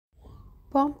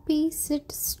Pompey, sit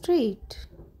straight.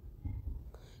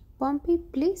 Pompey,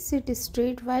 please sit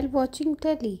straight while watching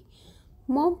telly.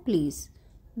 Mom, please,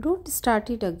 don't start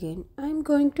it again. I'm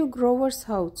going to Grover's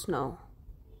house now.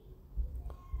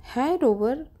 Hi,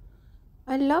 Rover.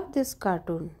 I love this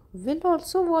cartoon. Will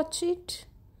also watch it.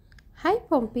 Hi,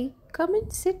 Pompey. Come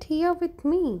and sit here with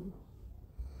me.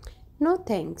 No,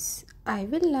 thanks. I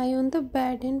will lie on the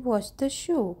bed and watch the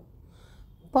show.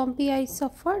 Pompey, I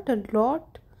suffered a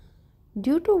lot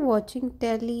due to watching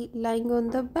telly lying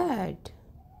on the bed.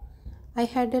 I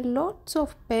had a lots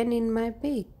of pain in my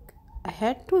back. I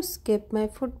had to skip my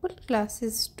football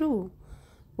classes too.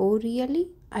 Oh really?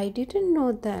 I didn't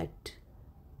know that.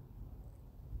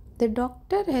 The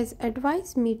doctor has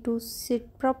advised me to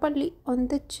sit properly on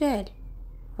the chair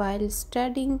while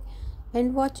studying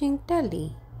and watching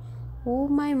telly. Oh,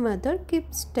 my mother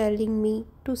keeps telling me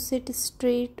to sit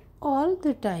straight all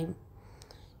the time.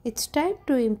 It's time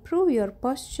to improve your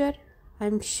posture.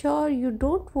 I'm sure you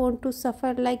don't want to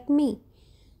suffer like me.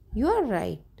 You are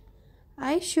right.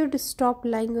 I should stop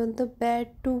lying on the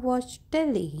bed to watch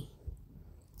telly.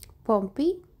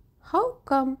 Pompey, how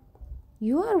come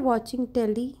you are watching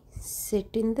telly? Sit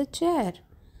in the chair.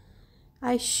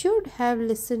 I should have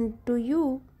listened to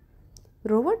you.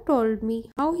 Rover told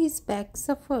me how his back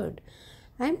suffered.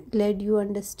 I'm glad you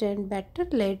understand, better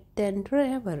late than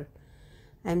never.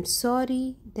 I'm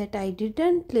sorry that I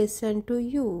didn't listen to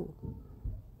you.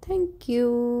 Thank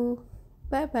you.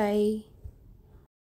 Bye-bye.